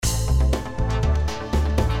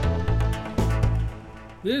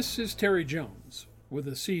This is Terry Jones with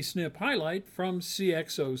a CSNIP highlight from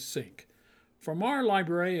CXO Sync. From our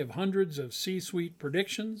library of hundreds of C-suite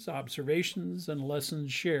predictions, observations, and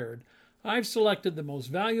lessons shared, I've selected the most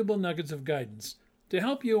valuable nuggets of guidance to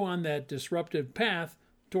help you on that disruptive path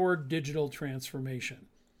toward digital transformation.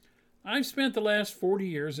 I've spent the last 40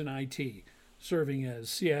 years in IT, serving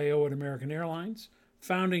as CIO at American Airlines,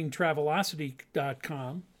 founding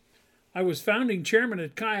Travelocity.com. I was founding chairman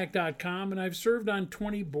at Kayak.com, and I've served on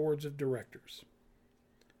 20 boards of directors.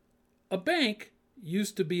 A bank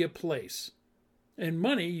used to be a place, and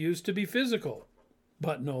money used to be physical,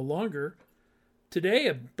 but no longer. Today,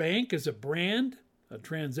 a bank is a brand, a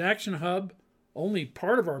transaction hub, only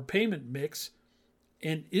part of our payment mix,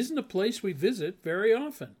 and isn't a place we visit very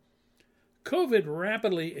often. COVID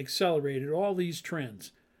rapidly accelerated all these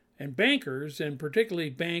trends, and bankers, and particularly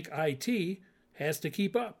bank IT, has to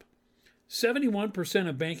keep up. 71%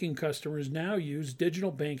 of banking customers now use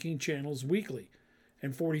digital banking channels weekly,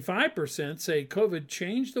 and 45% say COVID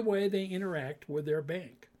changed the way they interact with their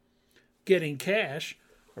bank. Getting cash,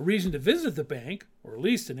 a reason to visit the bank, or at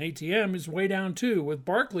least an ATM, is way down too, with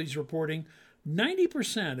Barclays reporting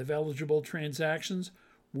 90% of eligible transactions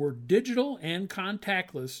were digital and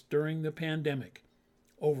contactless during the pandemic.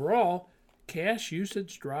 Overall, cash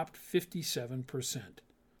usage dropped 57%.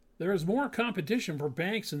 There is more competition for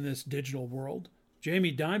banks in this digital world.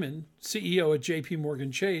 Jamie Dimon, CEO at JP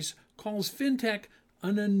Morgan Chase, calls fintech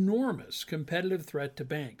an enormous competitive threat to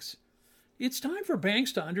banks. It's time for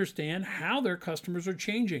banks to understand how their customers are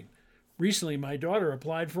changing. Recently, my daughter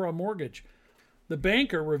applied for a mortgage. The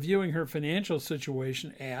banker reviewing her financial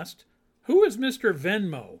situation asked, "Who is Mr.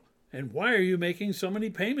 Venmo, and why are you making so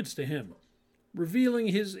many payments to him?" revealing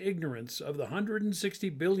his ignorance of the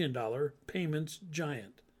 $160 billion payments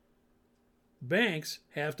giant. Banks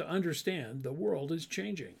have to understand the world is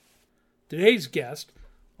changing. Today's guest,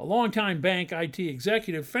 a longtime bank IT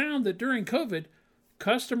executive, found that during COVID,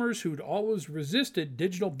 customers who'd always resisted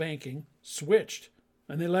digital banking switched,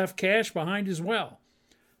 and they left cash behind as well.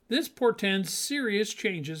 This portends serious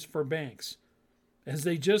changes for banks, as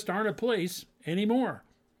they just aren't a place anymore.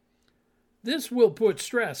 This will put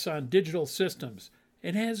stress on digital systems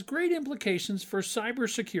and has great implications for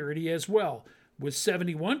cybersecurity as well, with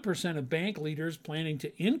 71% of bank leaders planning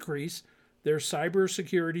to increase their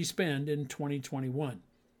cybersecurity spend in 2021.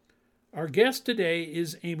 Our guest today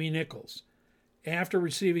is Amy Nichols. After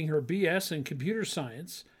receiving her BS in computer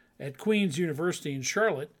science at Queen's University in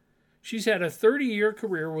Charlotte, she's had a 30-year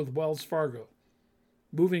career with Wells Fargo,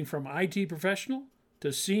 moving from IT professional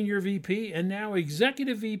to senior VP and now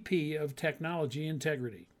executive VP of technology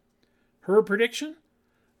integrity. Her prediction?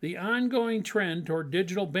 The ongoing trend toward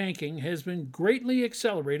digital banking has been greatly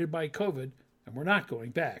accelerated by COVID, and we're not going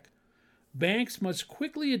back. Banks must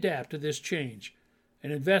quickly adapt to this change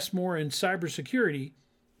and invest more in cybersecurity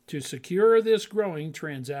to secure this growing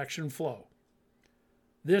transaction flow.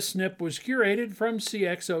 This snip was curated from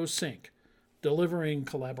CXO Sync, delivering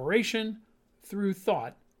collaboration through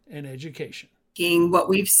thought and education. What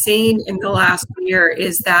we've seen in the last year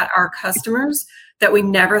is that our customers that we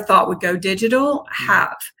never thought would go digital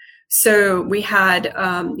have. So we had, a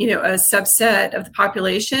subset of the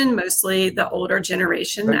population, mostly the older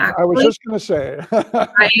generation. Actually, I was just going to say,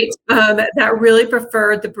 right, that really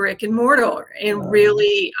preferred the brick and mortar and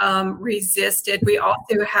really resisted. We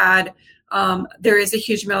also had, there is a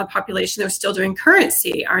huge amount of population that was still doing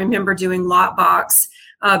currency. I remember doing Lockbox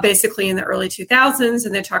basically in the early 2000s,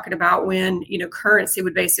 and they're talking about when, currency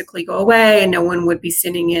would basically go away and no one would be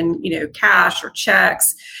sending in, cash or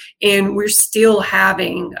checks. And we're still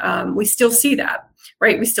having, we still see that,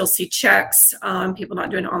 right? We still see checks, people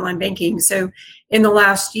not doing online banking. So in the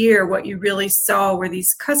last year, what you really saw were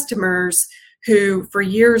these customers who for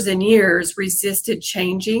years and years resisted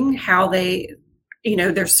changing how they,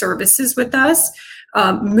 their services with us,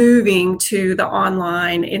 moving to the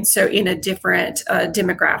online, and so in a different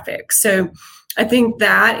demographic. So I think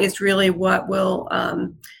that is really what will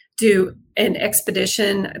do an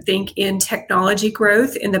expedition, I think, in technology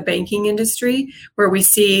growth in the banking industry, where we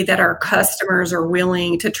see that our customers are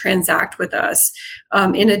willing to transact with us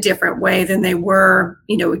in a different way than they were,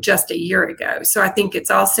 just a year ago. So I think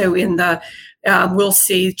it's also in the, we'll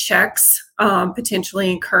see checks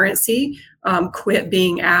potentially in currency quit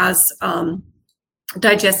being as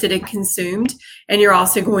digested and consumed. And you're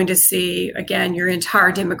also going to see, again, your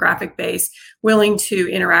entire demographic base willing to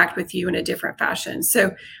interact with you in a different fashion.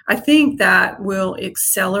 So I think that will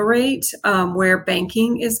accelerate where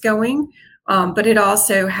banking is going. but it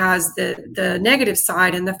also has the negative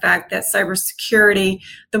side and the fact that cybersecurity,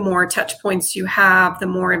 the more touch points you have, the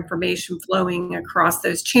more information flowing across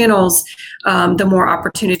those channels, the more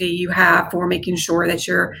opportunity you have for making sure that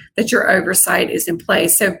your oversight is in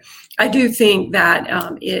place. So I do think that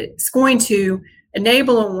it's going to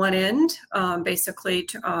enable on one end, basically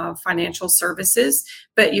financial services,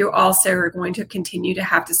 but you also are going to continue to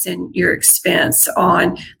have to send your expense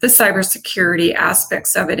on the cybersecurity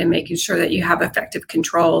aspects of it and making sure that you have effective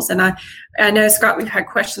controls. And I know, Scott, we've had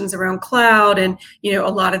questions around cloud and, a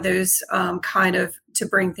lot of those kind of to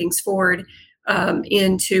bring things forward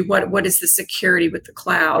into what is the security with the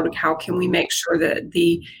cloud? How can we make sure that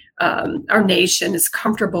our nation is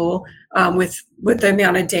comfortable with the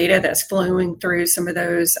amount of data that's flowing through some of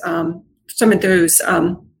those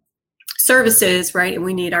services, right? And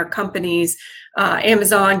we need our companies,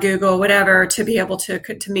 Amazon, Google, whatever, to be able to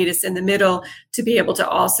meet us in the middle, to be able to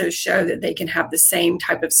also show that they can have the same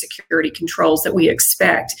type of security controls that we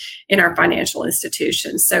expect in our financial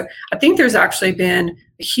institutions. So I think there's actually been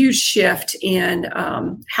a huge shift in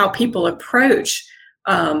how people approach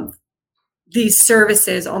these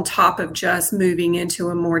services on top of just moving into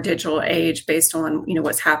a more digital age based on,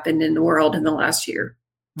 what's happened in the world in the last year.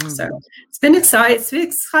 So it's been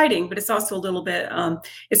exciting, but it's also a little bit,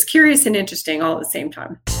 it's curious and interesting all at the same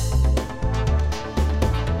time.